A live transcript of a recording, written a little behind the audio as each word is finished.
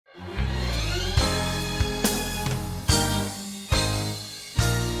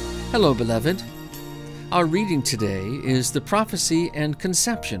Hello, beloved. Our reading today is the prophecy and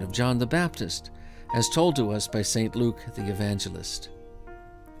conception of John the Baptist, as told to us by St. Luke the Evangelist.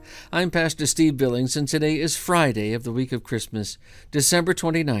 I'm Pastor Steve Billings, and today is Friday of the week of Christmas, December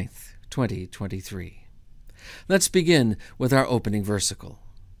 29th, 2023. Let's begin with our opening versicle.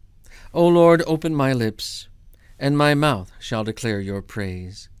 O Lord, open my lips, and my mouth shall declare your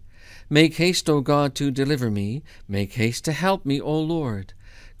praise. Make haste, O God, to deliver me. Make haste to help me, O Lord.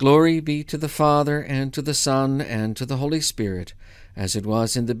 Glory be to the Father, and to the Son, and to the Holy Spirit, as it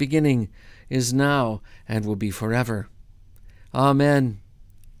was in the beginning, is now, and will be forever. Amen.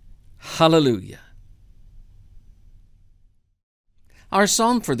 Hallelujah. Our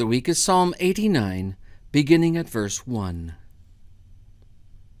psalm for the week is Psalm 89, beginning at verse 1.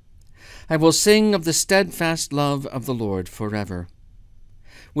 I will sing of the steadfast love of the Lord forever.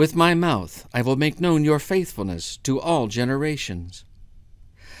 With my mouth I will make known your faithfulness to all generations.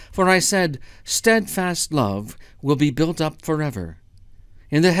 For I said, steadfast love will be built up forever.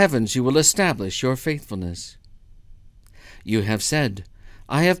 In the heavens you will establish your faithfulness. You have said,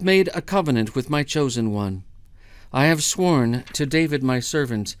 I have made a covenant with my chosen one. I have sworn to David my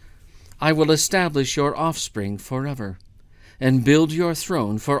servant, I will establish your offspring forever, and build your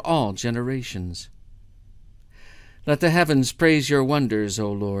throne for all generations. Let the heavens praise your wonders,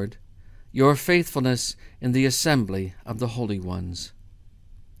 O Lord, your faithfulness in the assembly of the holy ones.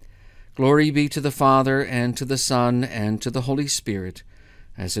 Glory be to the Father, and to the Son, and to the Holy Spirit,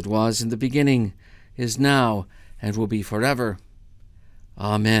 as it was in the beginning, is now, and will be forever.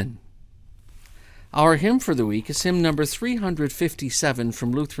 Amen. Our hymn for the week is hymn number 357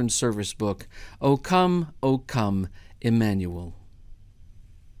 from Lutheran Service Book, O Come, Emmanuel.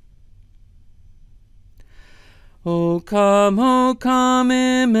 O come,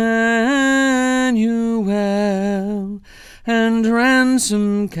 Emmanuel, and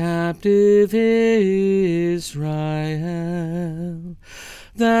ransom captive Israel,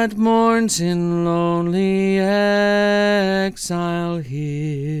 that mourns in lonely exile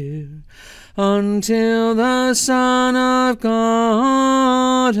here, until the Son of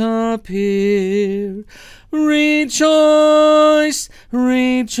God appear. Rejoice,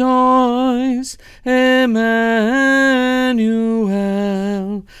 rejoice, Emmanuel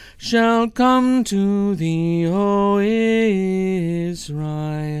shall come to thee, O Israel.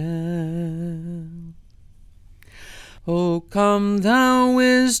 O come, thou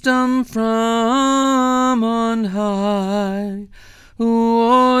wisdom from on high, who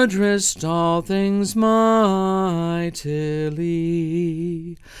orderest all things mightily.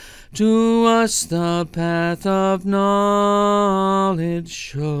 To us the path of knowledge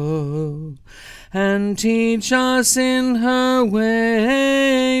show, and teach us in her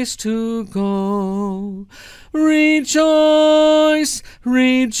ways to go. Rejoice,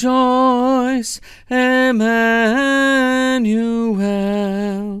 rejoice, Emmanuel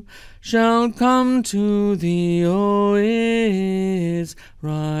shall come to thee, O Israel.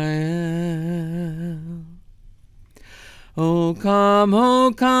 O come,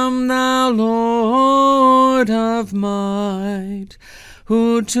 thou Lord of might,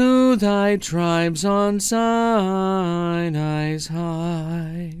 who to thy tribes on Sinai's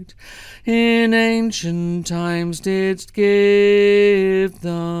height in ancient times didst give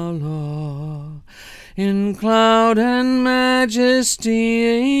the law, in cloud and majesty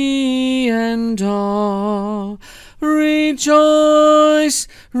and awe. Rejoice,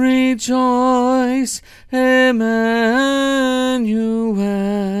 rejoice, Emmanuel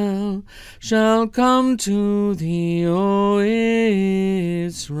shall come to thee, O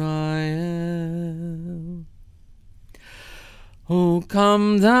Israel. O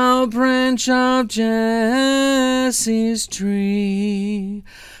come, thou branch of Jesse's tree,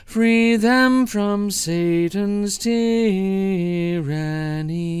 free them from Satan's tyranny,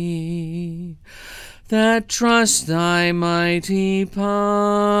 that trust thy mighty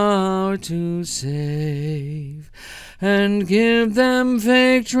power to save, and give them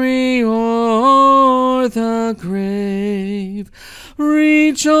victory o'er the grave.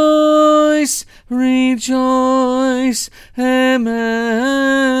 Rejoice, rejoice, Emmanuel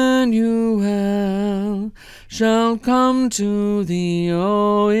shall come to thee,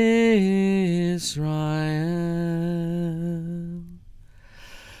 O Israel.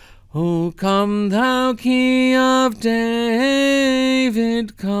 O come, thou Key of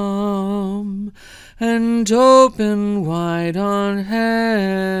David, come, and open wide on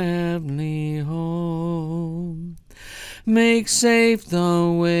heavenly home. Make safe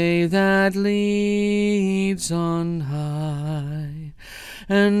the way that leads on high,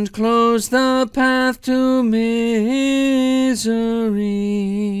 and close the path to misery.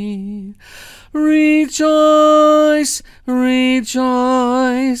 Rejoice,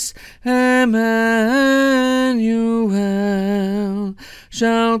 rejoice, Emmanuel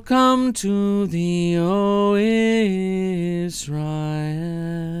shall come to thee, O Israel.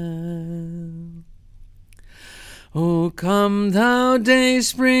 O come, thou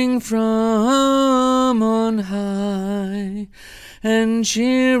dayspring from on high, and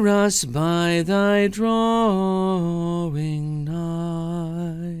cheer us by thy drawing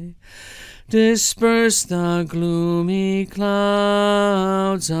nigh. Disperse the gloomy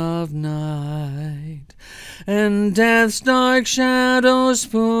clouds of night, and death's dark shadows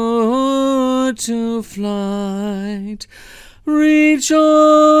put to flight.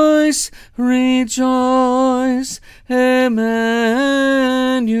 Rejoice, rejoice, Emmanuel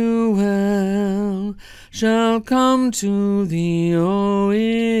shall come to thee, O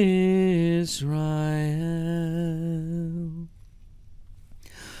Israel.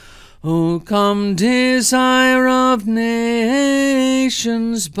 O come, desire of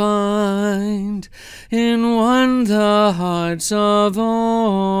nations, bind in one the hearts of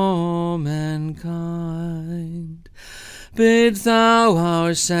all mankind. Bid thou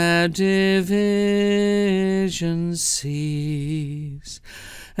our sad divisions cease,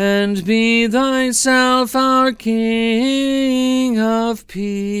 and be thyself our King of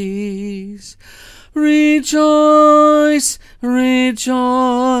peace. Rejoice,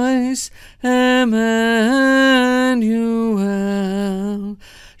 rejoice, Emmanuel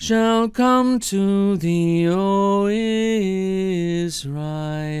shall come to thee, O Israel.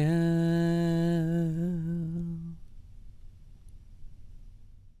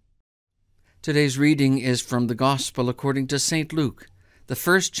 Today's reading is from the Gospel according to St. Luke, the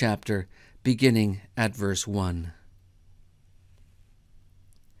first chapter, beginning at verse 1.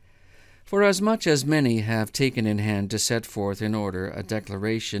 Forasmuch as many have taken in hand to set forth in order a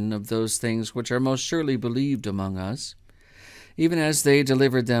declaration of those things which are most surely believed among us, even as they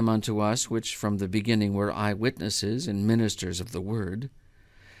delivered them unto us, which from the beginning were eyewitnesses and ministers of the word,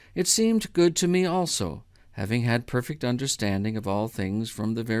 it seemed good to me also, having had perfect understanding of all things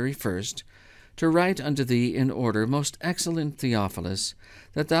from the very first, to write unto thee in order, most excellent Theophilus,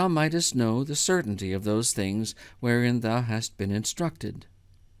 that thou mightest know the certainty of those things wherein thou hast been instructed.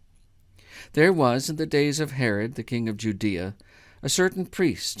 There was in the days of Herod the king of Judea a certain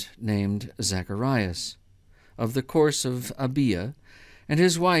priest named Zacharias, of the course of Abiah, and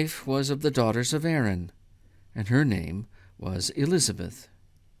his wife was of the daughters of Aaron, and her name was Elizabeth.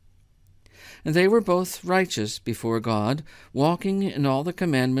 And they were both righteous before God, walking in all the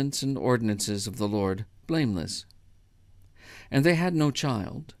commandments and ordinances of the Lord, blameless. And they had no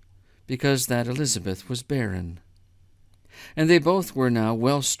child, because that Elizabeth was barren. And they both were now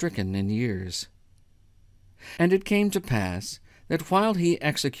well stricken in years. And it came to pass that while he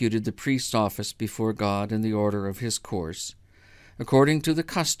executed the priest's office before God in the order of his course, according to the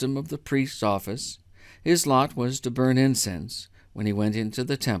custom of the priest's office, his lot was to burn incense when he went into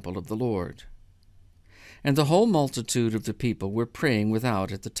the temple of the Lord. And the whole multitude of the people were praying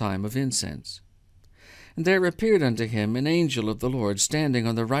without at the time of incense. And there appeared unto him an angel of the Lord standing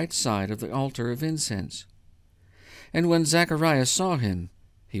on the right side of the altar of incense. And when Zacharias saw him,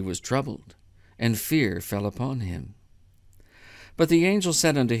 he was troubled, and fear fell upon him. But the angel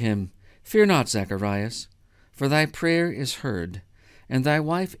said unto him, Fear not, Zacharias, for thy prayer is heard, and thy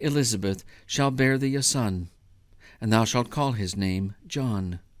wife Elizabeth shall bear thee a son, and thou shalt call his name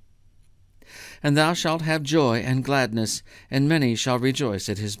John. And thou shalt have joy and gladness, and many shall rejoice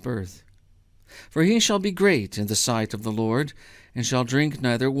at his birth. For he shall be great in the sight of the Lord, and shall drink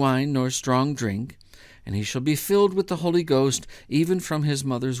neither wine nor strong drink, and he shall be filled with the Holy Ghost even from his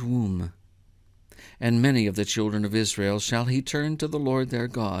mother's womb. And many of the children of Israel shall he turn to the Lord their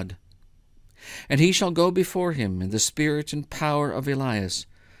God. And he shall go before him in the spirit and power of Elias,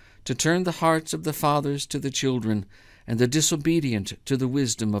 to turn the hearts of the fathers to the children, and the disobedient to the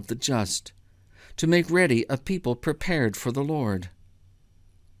wisdom of the just, to make ready a people prepared for the Lord.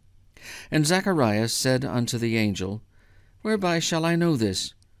 And Zacharias said unto the angel, Whereby shall I know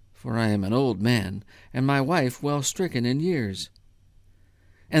this? For I am an old man, and my wife well stricken in years.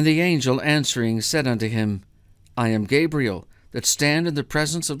 And the angel answering said unto him, I am Gabriel, that stand in the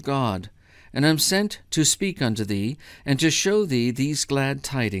presence of God, and am sent to speak unto thee, and to show thee these glad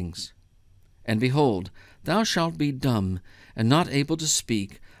tidings. And behold, thou shalt be dumb, and not able to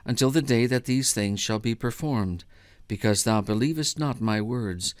speak, until the day that these things shall be performed, because thou believest not my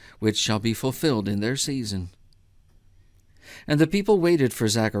words, which shall be fulfilled in their season. And the people waited for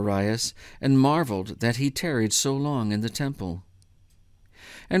Zacharias, and marveled that he tarried so long in the temple.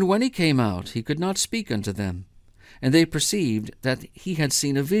 And when he came out, he could not speak unto them. And they perceived that he had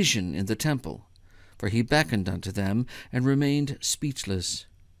seen a vision in the temple, for he beckoned unto them, and remained speechless.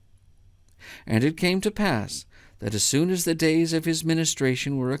 And it came to pass, that as soon as the days of his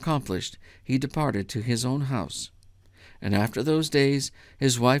ministration were accomplished, he departed to his own house. And after those days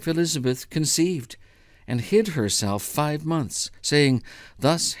his wife Elizabeth conceived, and hid herself 5 months, saying,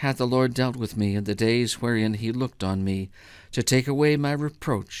 Thus hath the Lord dealt with me in the days wherein he looked on me, to take away my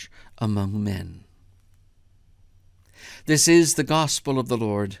reproach among men. This is the gospel of the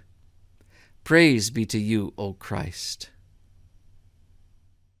Lord. Praise be to you, O Christ.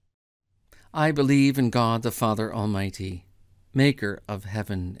 I believe in God the Father Almighty, maker of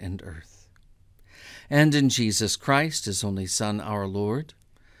heaven and earth, and in Jesus Christ, his only Son, our Lord,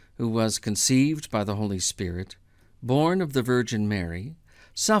 who was conceived by the Holy Spirit, born of the Virgin Mary,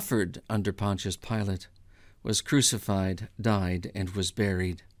 suffered under Pontius Pilate, was crucified, died, and was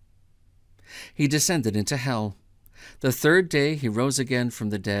buried. He descended into hell. The third day he rose again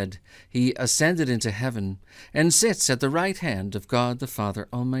from the dead. He ascended into heaven, and sits at the right hand of God the Father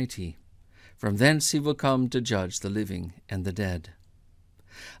Almighty. From thence he will come to judge the living and the dead.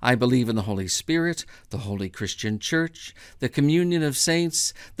 I believe in the Holy Spirit, the holy Christian Church, the communion of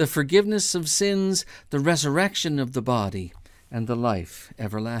saints, the forgiveness of sins, the resurrection of the body, and the life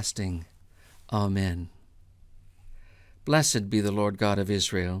everlasting. Amen. Blessed be the Lord God of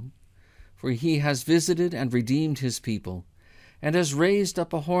Israel, for he has visited and redeemed his people, and has raised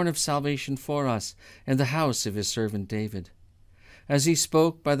up a horn of salvation for us in the house of his servant David, as he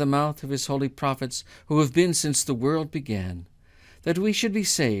spoke by the mouth of his holy prophets, who have been since the world began, that we should be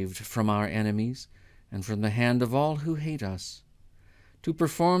saved from our enemies and from the hand of all who hate us, to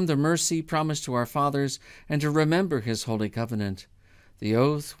perform the mercy promised to our fathers, and to remember his holy covenant, the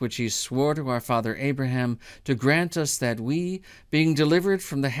oath which he swore to our father Abraham, to grant us that we, being delivered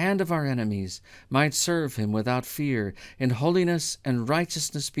from the hand of our enemies, might serve him without fear, in holiness and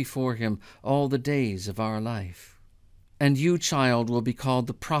righteousness before him all the days of our life. And you, child, will be called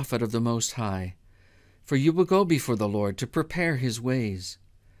the prophet of the Most High, for you will go before the Lord to prepare his ways,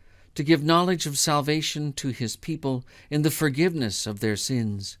 to give knowledge of salvation to his people in the forgiveness of their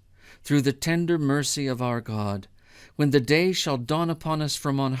sins, through the tender mercy of our God, when the day shall dawn upon us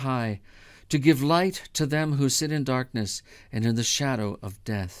from on high, to give light to them who sit in darkness and in the shadow of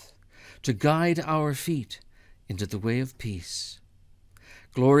death, to guide our feet into the way of peace.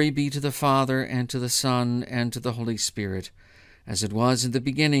 Glory be to the Father, and to the Son, and to the Holy Spirit, as it was in the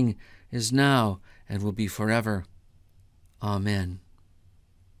beginning, is now, and will be forever. Amen.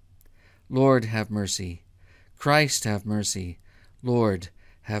 Lord, have mercy. Christ, have mercy. Lord,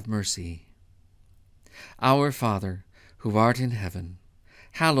 have mercy. Our Father, who art in heaven,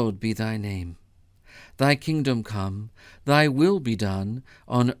 hallowed be thy name. Thy kingdom come, thy will be done,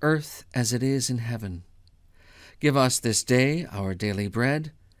 on earth as it is in heaven. Give us this day our daily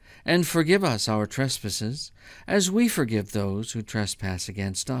bread, and forgive us our trespasses, as we forgive those who trespass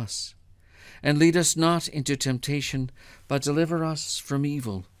against us. And lead us not into temptation, but deliver us from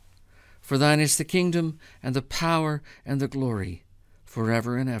evil. For thine is the kingdom, and the power, and the glory,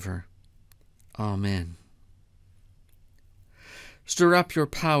 forever and ever. Amen. Stir up your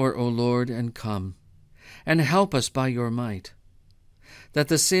power, O Lord, and come, and help us by your might, that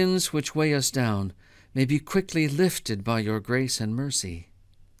the sins which weigh us down may be quickly lifted by your grace and mercy.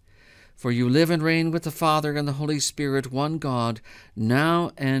 For you live and reign with the Father and the Holy Spirit, one God,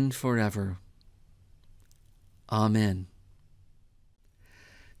 now and forever. Amen.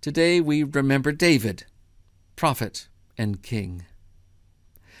 Today we remember David, prophet and king.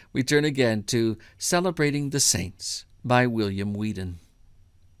 We turn again to Celebrating the Saints by William Whedon.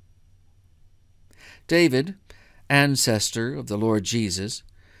 David, ancestor of the Lord Jesus,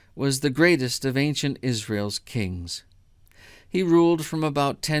 was the greatest of ancient Israel's kings. He ruled from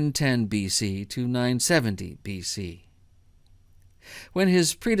about 1010 BC to 970 BC. When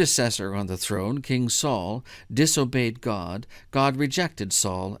his predecessor on the throne, King Saul, disobeyed God, God rejected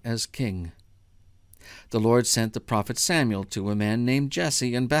Saul as king. The Lord sent the prophet Samuel to a man named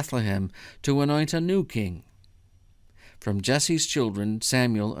Jesse in Bethlehem to anoint a new king. From Jesse's children,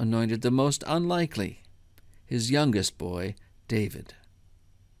 Samuel anointed the most unlikely, his youngest boy, David.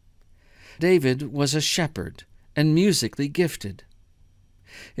 David was a shepherd and musically gifted.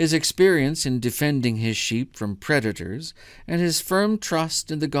 His experience in defending his sheep from predators and his firm trust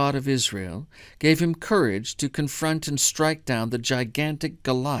in the God of Israel gave him courage to confront and strike down the gigantic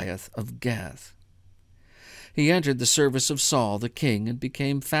Goliath of Gath. He entered the service of Saul the king and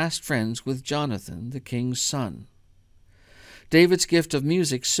became fast friends with Jonathan, the king's son. David's gift of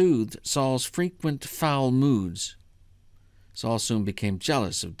music soothed Saul's frequent foul moods. Saul soon became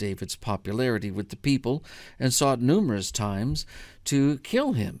jealous of David's popularity with the people and sought numerous times to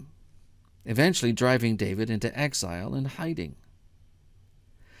kill him, eventually driving David into exile and hiding.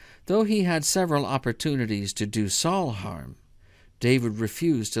 Though he had several opportunities to do Saul harm, David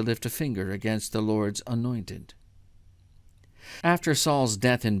refused to lift a finger against the Lord's anointed. After Saul's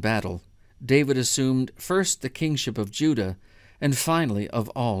death in battle, David assumed first the kingship of Judah and finally of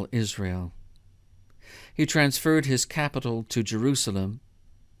all Israel. He transferred his capital to Jerusalem.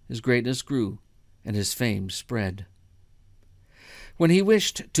 His greatness grew, and his fame spread. When he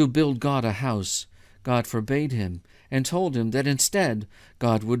wished to build God a house, God forbade him and told him that instead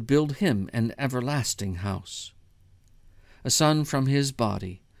God would build him an everlasting house. A son from his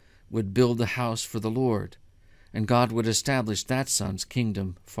body would build the house for the Lord, and God would establish that son's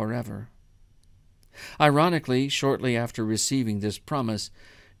kingdom forever. Ironically, shortly after receiving this promise,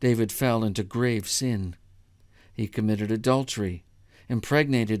 David fell into grave sin. He committed adultery,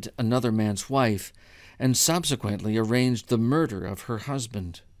 impregnated another man's wife, and subsequently arranged the murder of her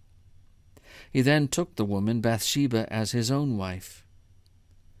husband. He then took the woman Bathsheba as his own wife.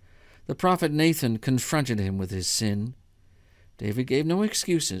 The prophet Nathan confronted him with his sin. David gave no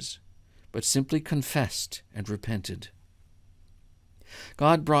excuses, but simply confessed and repented.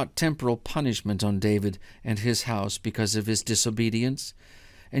 God brought temporal punishment on David and his house because of his disobedience,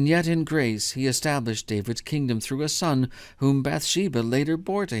 and yet in grace he established David's kingdom through a son whom Bathsheba later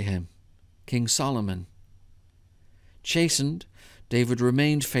bore to him, King Solomon. Chastened, David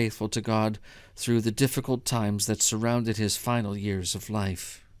remained faithful to God through the difficult times that surrounded his final years of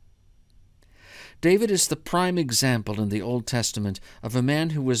life. David is the prime example in the Old Testament of a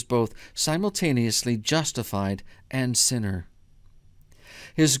man who was both simultaneously justified and sinner.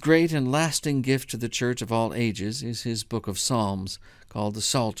 His great and lasting gift to the church of all ages is his book of Psalms, called the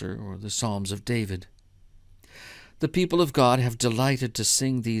Psalter, or the Psalms of David. The people of God have delighted to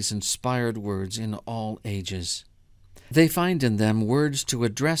sing these inspired words in all ages. They find in them words to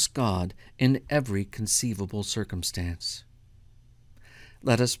address God in every conceivable circumstance.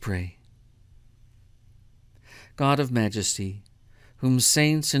 Let us pray. God of majesty, whom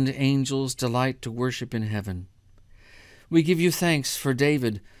saints and angels delight to worship in heaven, we give you thanks for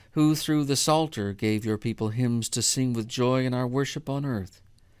David, who through the Psalter gave your people hymns to sing with joy in our worship on earth,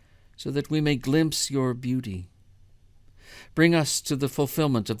 so that we may glimpse your beauty. Bring us to the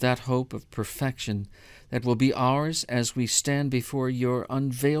fulfillment of that hope of perfection that will be ours as we stand before your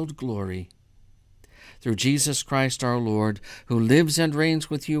unveiled glory. Through Jesus Christ our Lord, who lives and reigns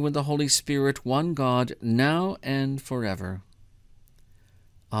with you in the Holy Spirit, one God, now and forever.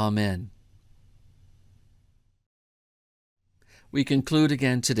 Amen. We conclude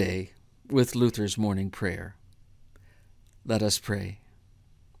again today with Luther's morning prayer. Let us pray.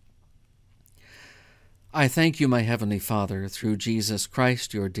 I thank you, my heavenly Father, through Jesus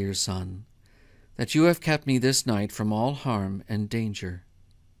Christ, your dear Son, that you have kept me this night from all harm and danger.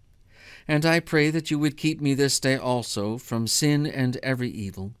 And I pray that you would keep me this day also from sin and every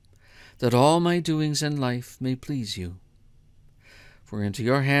evil, that all my doings in life may please you. For into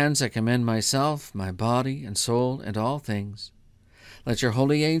your hands I commend myself, my body and soul, and all things. Let your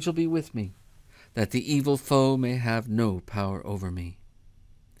holy angel be with me, that the evil foe may have no power over me.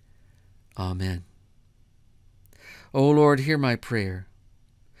 Amen. O Lord, hear my prayer,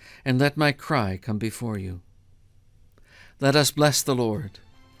 and let my cry come before you. Let us bless the Lord.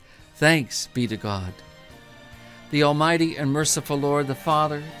 Thanks be to God. The Almighty and merciful Lord, the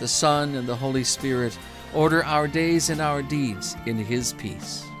Father, the Son, and the Holy Spirit, order our days and our deeds in his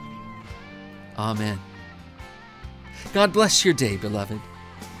peace. Amen. God bless your day, beloved.